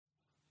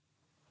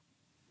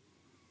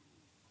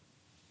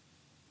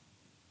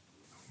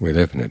We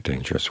live in a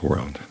dangerous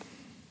world,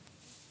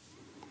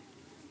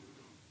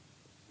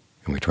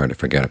 and we try to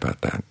forget about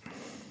that.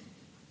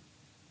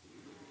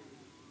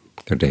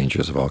 There are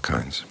dangers of all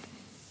kinds.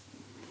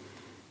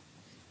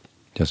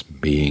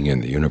 Just being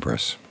in the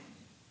universe.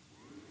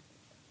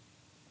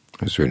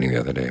 I was reading the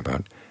other day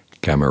about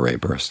gamma ray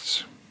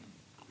bursts.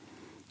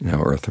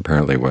 Now, Earth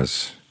apparently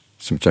was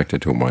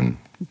subjected to one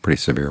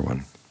pretty severe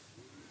one.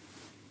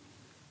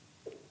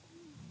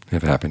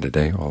 If it happened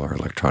today, all our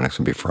electronics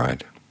would be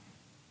fried.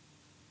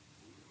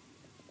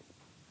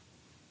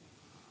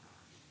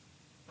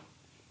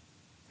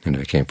 And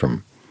if it came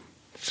from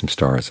some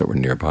stars that were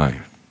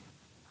nearby,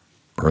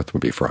 Earth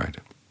would be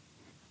fried.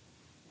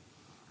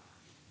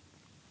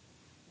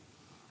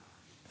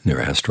 And there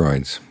are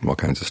asteroids, all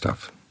kinds of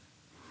stuff.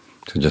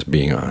 So just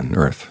being on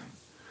Earth,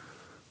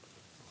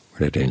 we're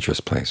in a dangerous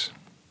place.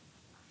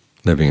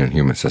 Living in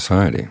human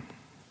society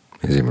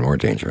is even more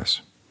dangerous.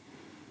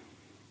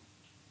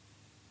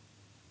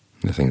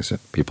 The things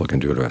that people can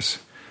do to us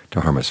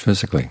to harm us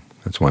physically,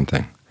 that's one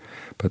thing.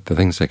 But the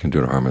things they can do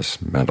to harm us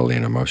mentally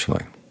and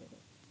emotionally,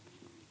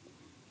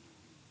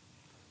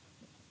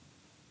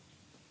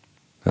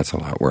 that's a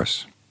lot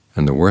worse.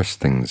 And the worst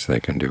things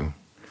they can do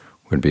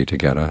would be to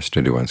get us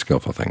to do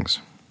unskillful things.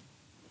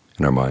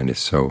 And our mind is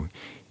so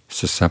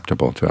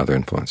susceptible to other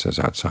influences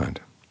outside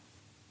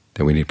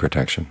that we need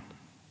protection.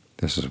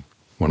 This is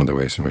one of the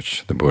ways in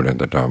which the Buddha,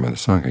 the Dharma, and the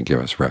Sangha give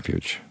us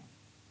refuge.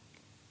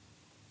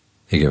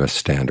 They give us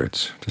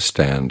standards to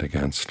stand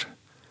against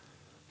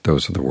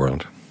those of the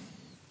world.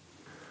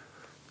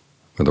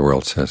 Where the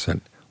world says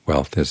that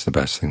wealth is the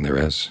best thing there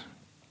is,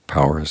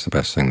 power is the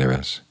best thing there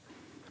is,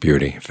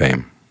 beauty,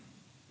 fame.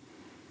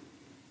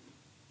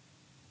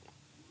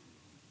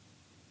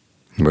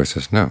 The Buddha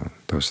says, no,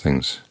 those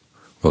things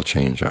will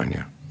change on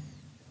you.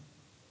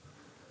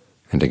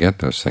 And to get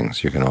those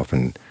things, you can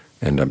often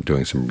end up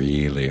doing some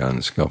really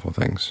unskillful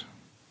things.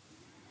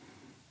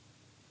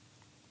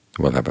 It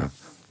will have a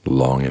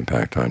long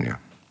impact on you.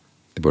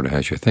 The Buddha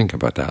has you think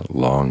about that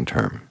long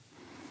term.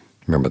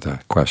 Remember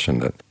the question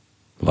that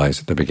lies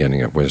at the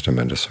beginning of wisdom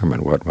and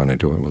discernment: what when I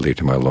do it will lead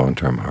to my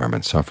long-term harm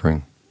and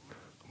suffering?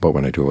 What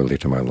when I do it will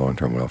lead to my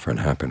long-term welfare and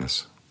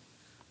happiness?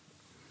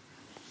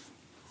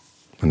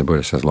 When the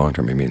Buddha says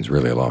long-term, he means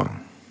really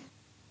long.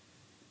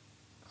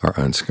 Our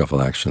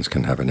unskillful actions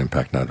can have an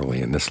impact not only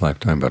in this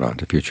lifetime but on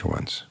to future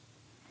ones.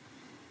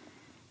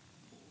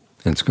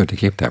 And it's good to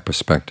keep that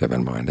perspective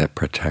in mind. That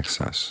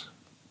protects us.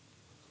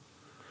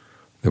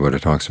 The Buddha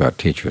talks about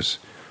teachers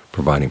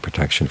providing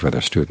protection for their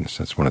students.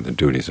 That's one of the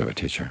duties of a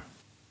teacher.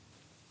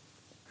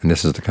 And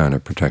this is the kind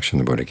of protection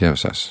the Buddha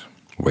gives us,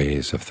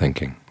 ways of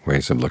thinking,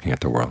 ways of looking at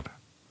the world,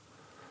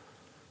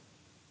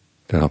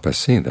 to help us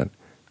see that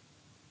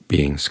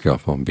being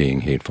skillful,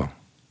 being heedful,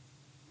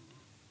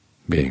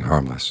 being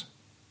harmless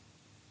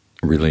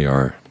really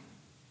are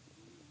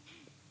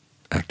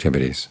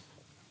activities,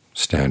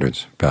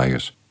 standards,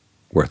 values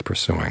worth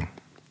pursuing.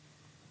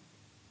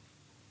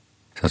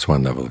 So that's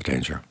one level of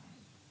danger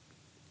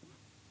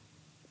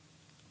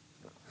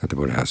that the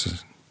Buddha has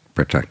to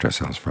protect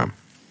ourselves from.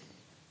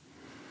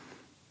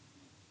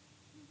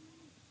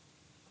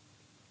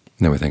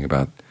 Then we think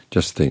about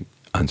just the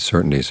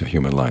uncertainties of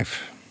human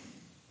life: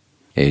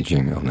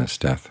 aging, illness,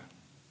 death.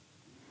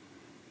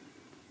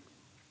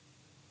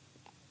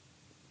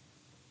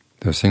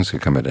 Those things could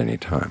come at any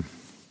time.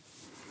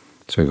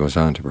 So he goes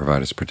on to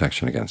provide us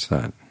protection against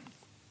that.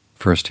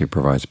 First, he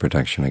provides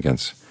protection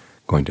against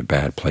going to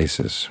bad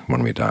places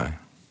when we die,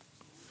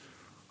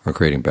 or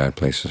creating bad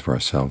places for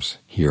ourselves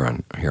here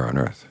on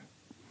earth.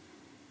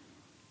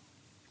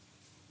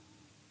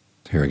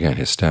 Here again,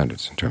 his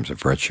standards in terms of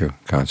virtue,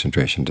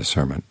 concentration,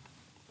 discernment.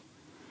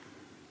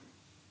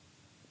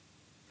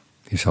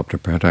 He's helped to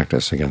protect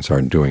us against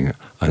our doing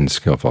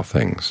unskillful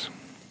things,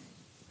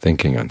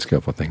 thinking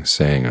unskillful things,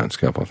 saying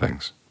unskillful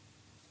things.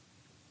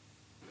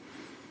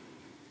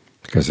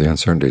 Because the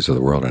uncertainties of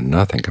the world are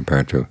nothing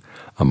compared to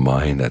a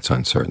mind that's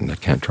uncertain,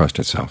 that can't trust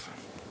itself.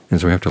 And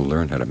so we have to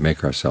learn how to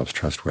make ourselves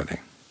trustworthy.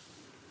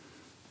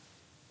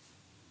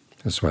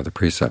 This is why the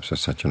precepts are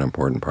such an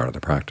important part of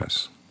the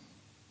practice.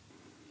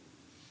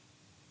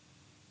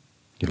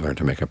 You learn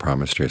to make a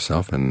promise to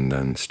yourself and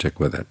then stick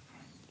with it.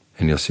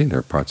 And you'll see there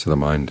are parts of the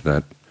mind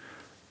that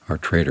are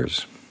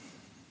traitors.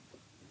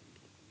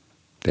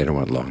 They don't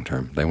want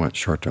long-term. They want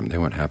short-term. They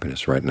want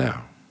happiness right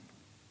now.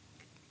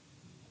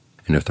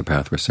 And if the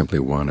path were simply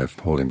one of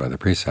holding by the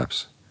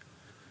precepts,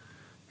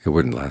 it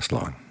wouldn't last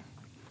long.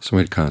 So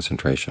we need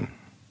concentration.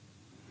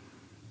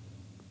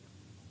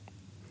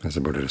 As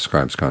the Buddha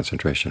describes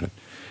concentration,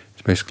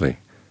 it's basically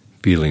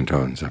feeling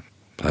tones of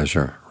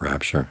pleasure,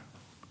 rapture,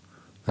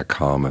 a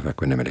calm of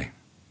equanimity,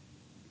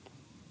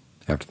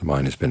 after the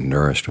mind has been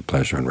nourished with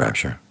pleasure and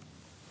rapture.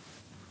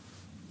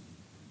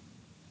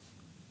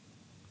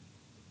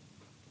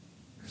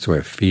 It's a way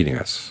of feeding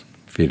us,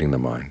 feeding the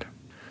mind.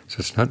 So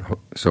it's not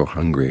so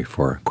hungry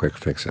for quick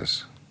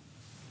fixes.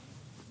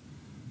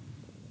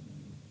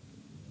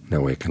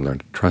 That way it can learn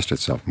to trust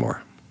itself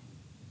more.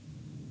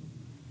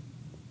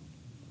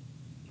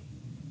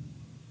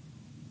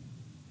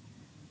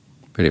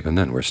 But even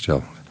then we're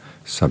still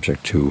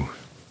subject to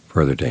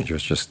further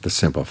dangers. Just the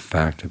simple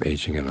fact of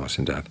aging, illness,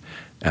 and death,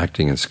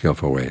 acting in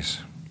skillful ways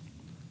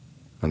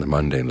on the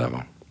mundane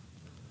level,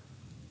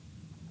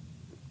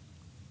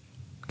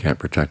 can't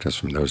protect us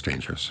from those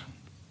dangers.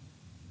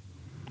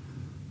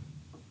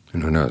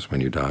 And who knows,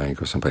 when you die and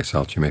go someplace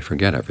else, you may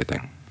forget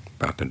everything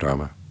about the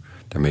Dharma.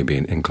 There may be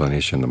an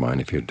inclination in the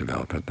mind if you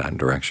develop it that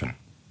direction.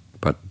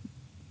 But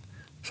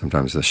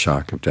sometimes the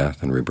shock of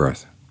death and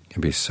rebirth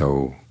can be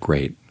so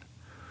great,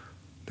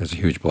 there's a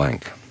huge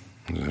blank.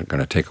 It's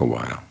going to take a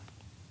while.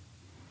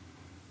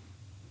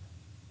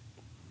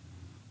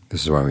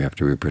 This is why we have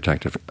to be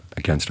protected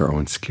against our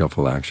own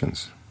skillful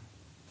actions.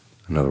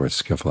 In other words,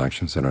 skillful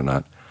actions that are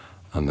not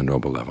on the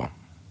noble level.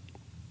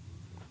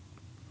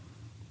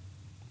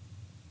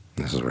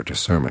 This is where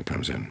discernment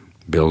comes in,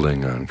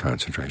 building on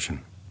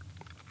concentration.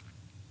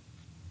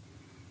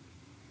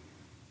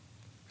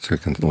 So we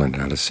can learn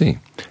how to see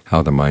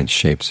how the mind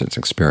shapes its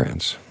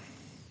experience.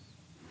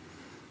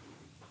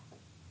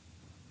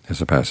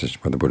 There's a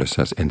passage where the Buddha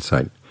says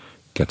insight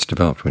gets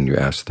developed when you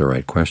ask the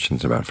right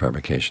questions about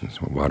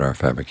fabrications. What are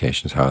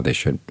fabrications? How they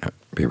should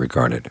be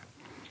regarded?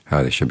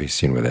 How they should be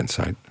seen with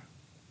insight?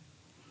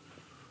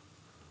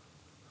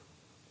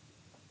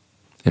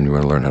 And you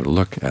want to learn how to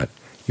look at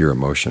your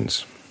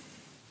emotions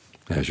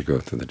as you go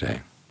through the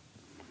day.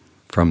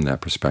 From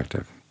that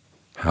perspective,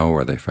 how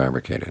are they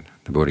fabricated?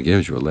 The Buddha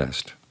gives you a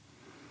list.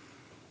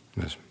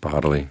 There's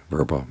bodily,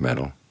 verbal,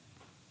 mental.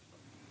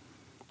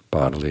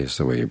 Bodily is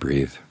the way you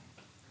breathe.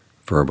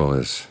 Verbal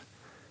is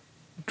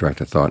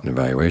directed thought and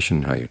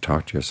evaluation, how you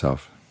talk to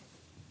yourself.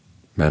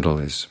 Mental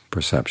is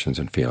perceptions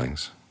and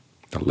feelings,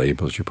 the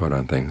labels you put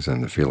on things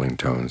and the feeling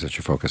tones that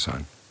you focus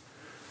on.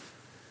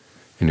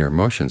 And your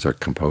emotions are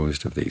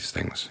composed of these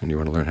things, and you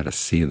want to learn how to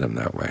see them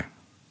that way.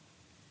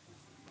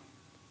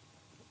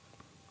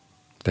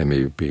 They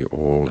may be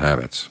old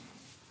habits.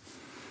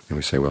 And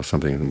we say, well,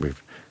 something that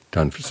we've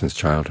done since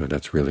childhood,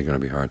 that's really going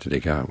to be hard to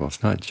dig out. Well,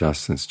 it's not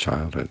just since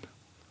childhood.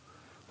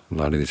 A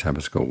lot of these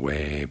habits go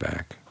way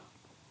back.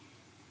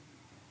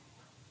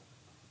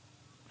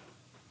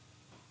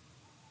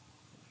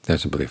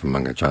 There's a belief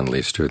among Ajaan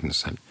Lee's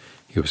students that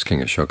he was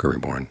King Ashoka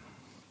reborn.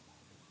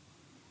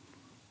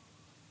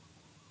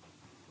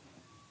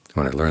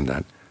 When I learned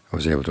that, I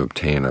was able to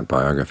obtain a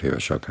biography of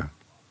Ashoka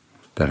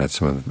that had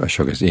some of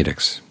Ashoka's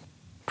edicts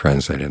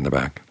translated in the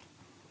back.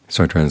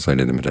 So I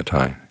translated them into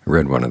Thai. I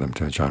read one of them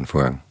to Ajaan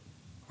Fuang,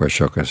 where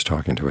Ashoka is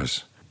talking to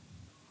his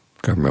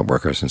government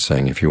workers and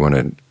saying, if you want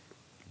to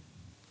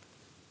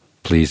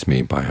please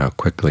me by how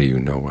quickly you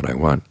know what I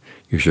want,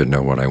 you should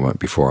know what I want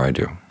before I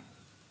do.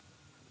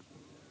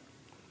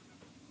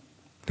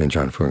 Then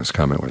Ajaan Fuang's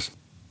comment was,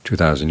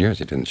 2,000 years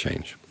it didn't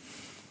change.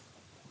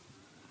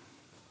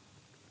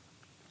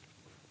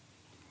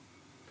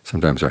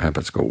 Sometimes our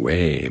habits go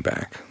way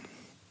back,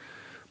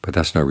 but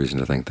that's no reason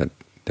to think that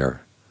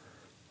they're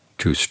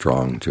too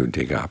strong to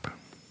dig up,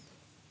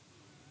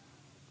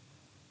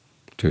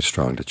 too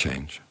strong to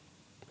change.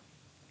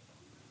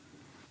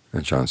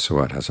 And John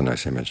Suwat has a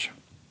nice image.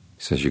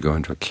 He says, you go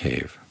into a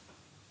cave.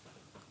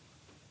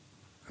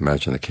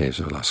 Imagine the caves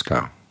of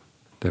Lascaux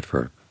that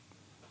for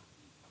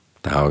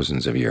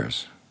thousands of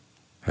years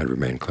had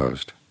remained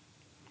closed.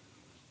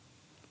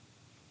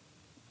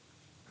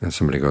 And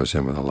somebody goes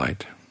in with a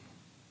light.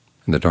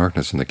 And the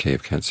darkness in the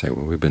cave can't say,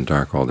 well, we've been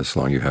dark all this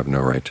long, you have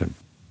no right to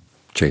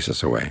chase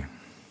us away.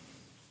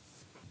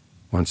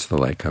 Once the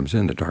light comes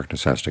in, the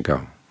darkness has to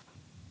go.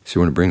 So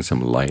you want to bring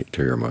some light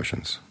to your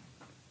emotions.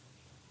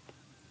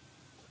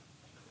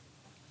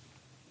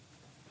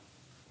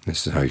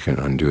 This is how you can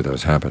undo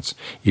those habits.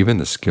 Even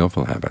the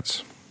skillful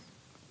habits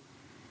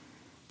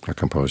are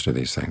composed of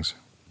these things.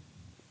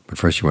 But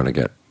first you want to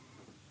get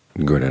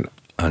good at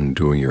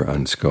undoing your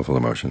unskillful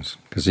emotions,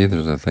 because these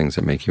are the things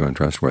that make you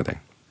untrustworthy.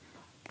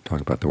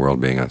 Talk about the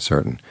world being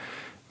uncertain.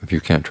 If you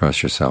can't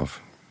trust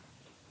yourself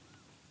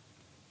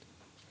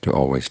to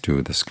always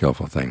do the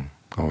skillful thing,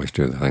 always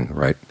do the thing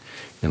right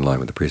in line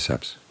with the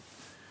precepts,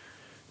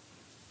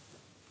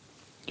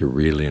 you're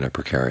really in a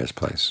precarious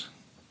place,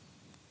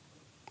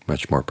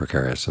 much more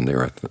precarious than the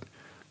earth,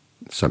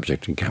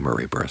 subject to gamma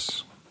ray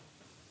bursts.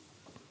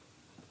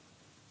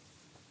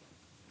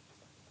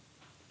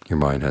 Your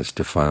mind has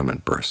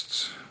defilement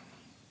bursts,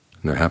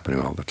 and they're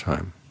happening all the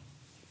time.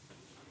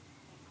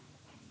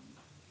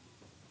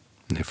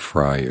 And they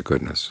fry your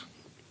goodness.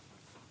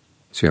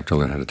 So you have to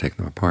learn how to take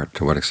them apart.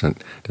 To what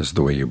extent does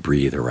the way you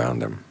breathe around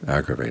them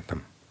aggravate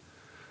them?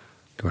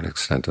 To what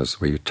extent does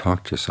the way you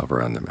talk to yourself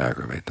around them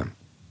aggravate them?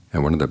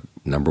 And one of the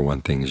number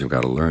one things you've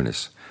got to learn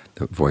is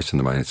the voice in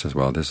the mind that says,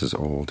 well, this is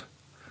old,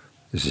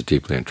 this is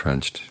deeply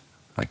entrenched,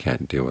 I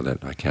can't deal with it,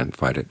 I can't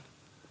fight it.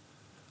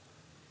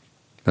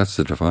 That's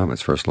the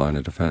defilement's first line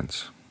of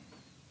defense.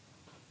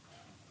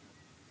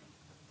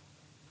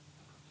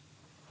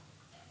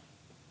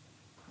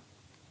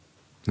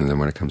 And then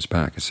when it comes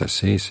back, it says,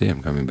 see,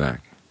 I'm coming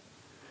back.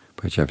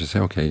 But you have to say,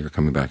 okay, you're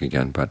coming back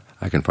again, but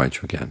I can fight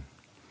you again.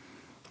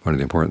 One of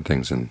the important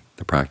things in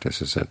the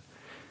practice is that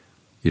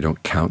You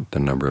don't count the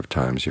number of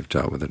times you've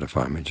dealt with a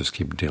defilement. Just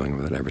keep dealing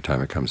with it every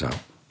time it comes out,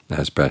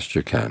 as best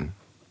you can.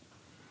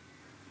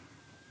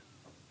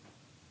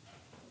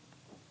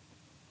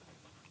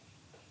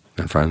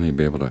 And finally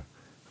be able to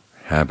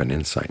have an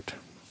insight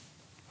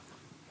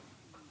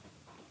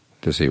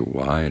to see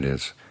why it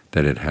is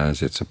that it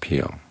has its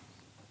appeal.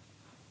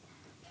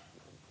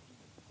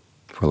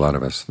 For a lot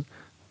of us,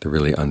 the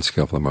really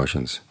unskillful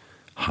emotions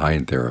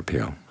hide their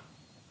appeal.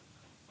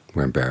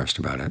 We're embarrassed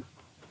about it.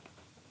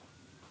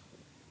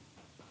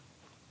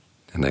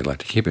 And they like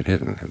to keep it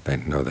hidden. They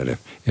know that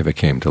if it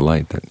came to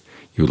light that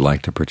you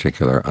liked a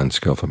particular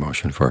unskillful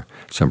emotion for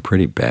some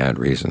pretty bad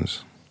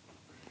reasons,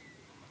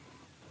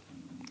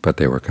 but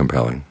they were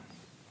compelling,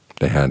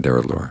 they had their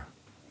allure,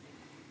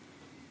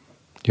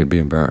 you'd be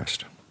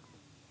embarrassed,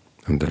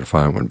 and the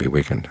defilement would be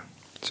weakened.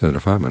 So the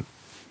defilement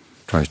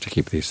tries to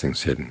keep these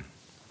things hidden.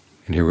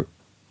 And here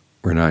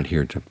we're not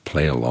here to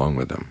play along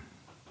with them.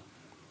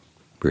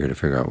 We're here to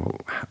figure out,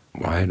 well,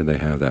 why do they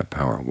have that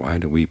power? Why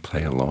do we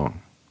play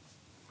along?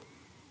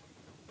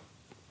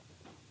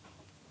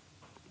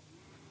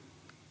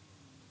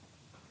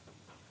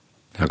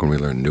 How can we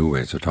learn new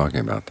ways of talking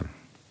about them?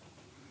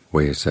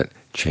 Ways that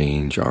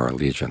change our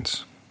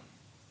allegiance.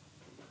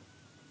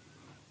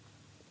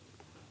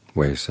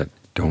 Ways that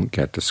don't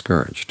get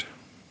discouraged.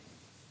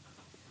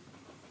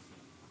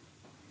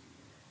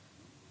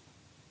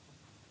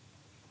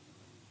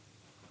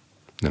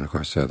 And of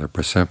course, there are the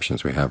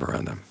perceptions we have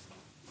around them.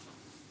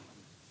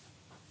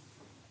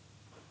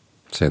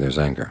 Say there's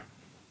anger,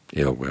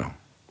 ill will.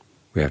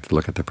 We have to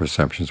look at the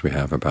perceptions we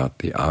have about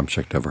the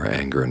object of our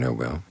anger and ill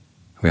will.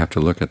 We have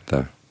to look at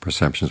the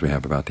perceptions we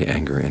have about the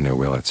anger and ill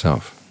will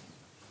itself.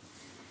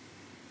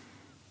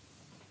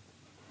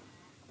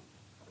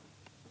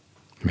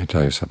 You may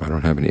tell yourself, I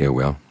don't have any ill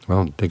will.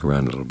 Well, dig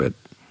around a little bit.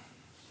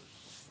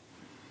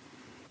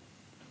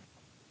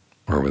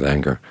 Or with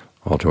anger,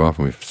 all too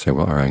often we say,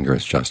 well, our anger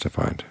is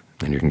justified.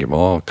 And you can give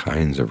all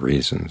kinds of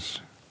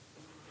reasons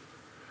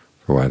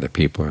for why the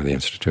people or the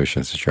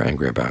institutions that you're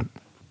angry about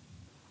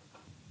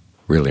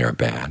really are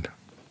bad.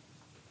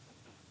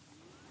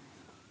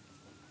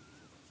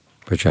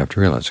 But you have to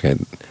realize, okay,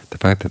 the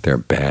fact that they're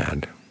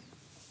bad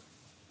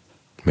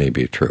may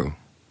be true,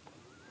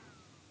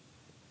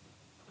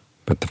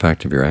 but the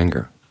fact of your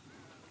anger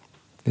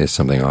is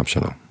something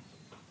optional.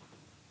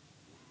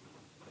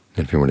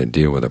 And if you want to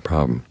deal with a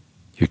problem,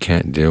 you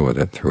can't deal with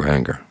it through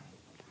anger.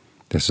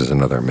 This is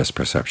another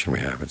misperception we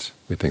have.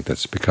 We think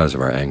that's because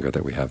of our anger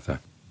that we have the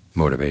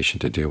motivation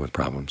to deal with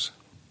problems.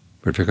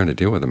 But if you're going to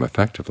deal with them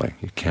effectively,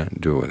 you can't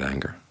do it with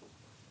anger.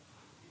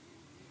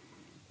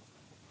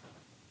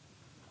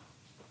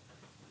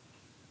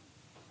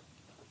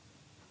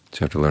 So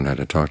you have to learn how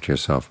to talk to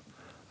yourself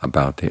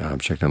about the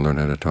object and learn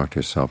how to talk to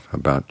yourself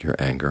about your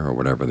anger or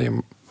whatever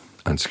the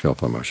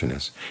unskillful emotion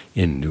is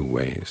in new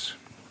ways.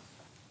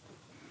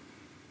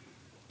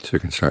 So you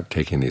can start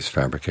taking these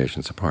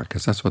fabrications apart,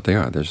 because that's what they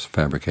are. They're just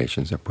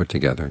fabrications. They're put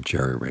together,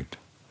 jerry-rigged.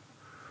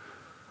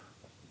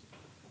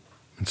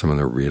 And some of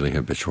them are really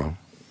habitual.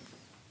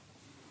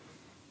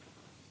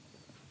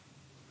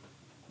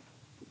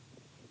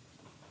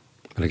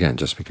 But again,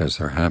 just because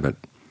they're habit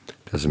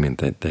doesn't mean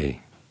that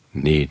they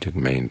need to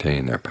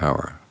maintain their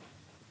power.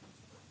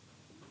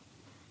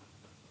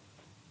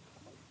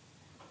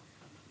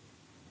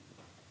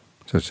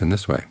 So it's in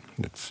this way.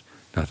 It's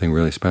nothing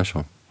really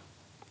special,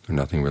 or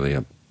nothing really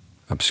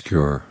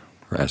obscure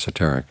or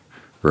esoteric.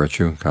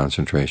 Virtue,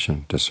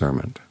 concentration,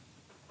 discernment.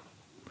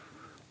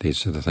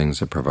 These are the things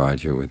that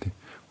provide you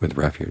with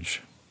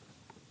refuge.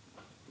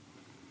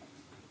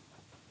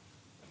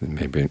 They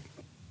may be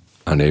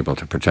unable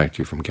to protect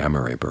you from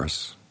gamma ray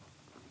bursts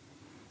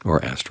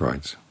or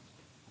asteroids,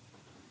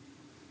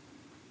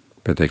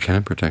 but they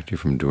can protect you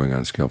from doing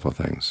unskillful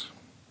things.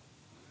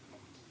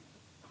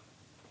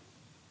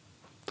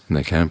 And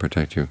they can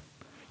protect you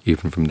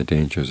even from the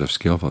dangers of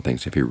skillful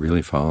things if you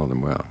really follow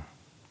them well.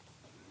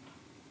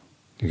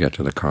 You get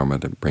to the karma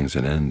that brings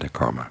an end to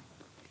karma.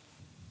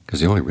 Because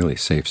the only really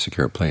safe,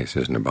 secure place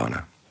is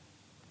Nibbana.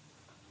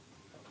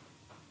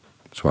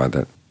 That's why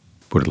the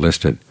Buddha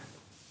listed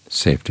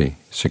safety,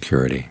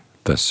 security,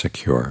 the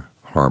secure,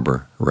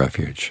 harbor,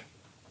 refuge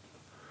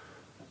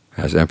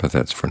as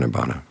epithets for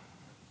Nibbana.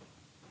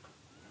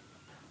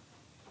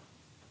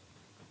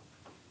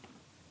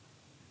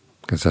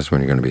 Because that's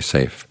when you're going to be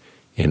safe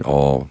in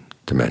all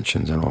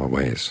dimensions, in all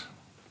ways.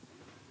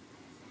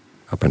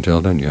 Up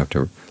until then, you have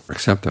to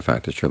accept the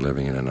fact that you're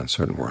living in an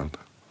uncertain world.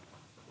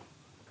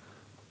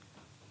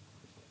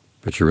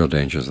 But your real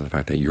danger is the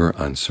fact that you're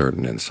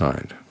uncertain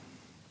inside.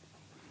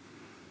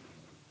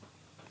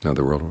 Now,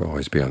 the world will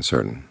always be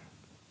uncertain.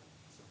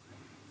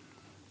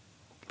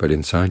 But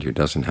inside you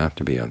doesn't have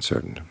to be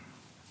uncertain.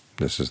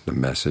 This is the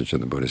message of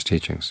the Buddha's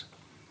teachings.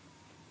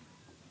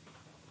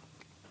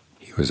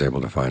 He was able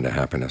to find a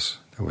happiness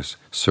that was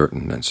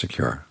certain and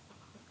secure.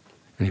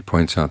 And he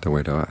points out the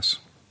way to us.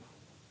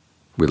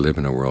 We live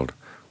in a world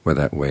where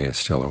that way is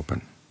still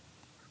open.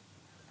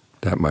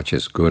 That much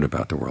is good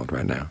about the world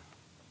right now.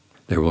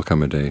 There will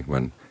come a day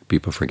when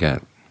people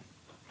forget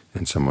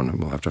and someone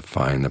will have to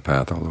find the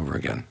path all over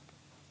again.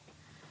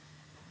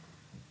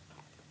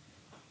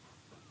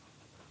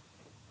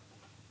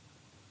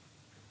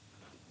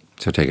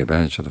 So take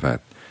advantage of the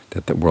fact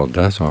that the world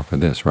does offer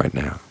this right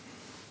now.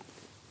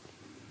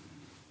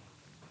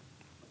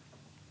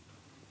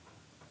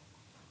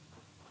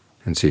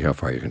 And see how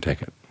far you can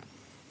take it.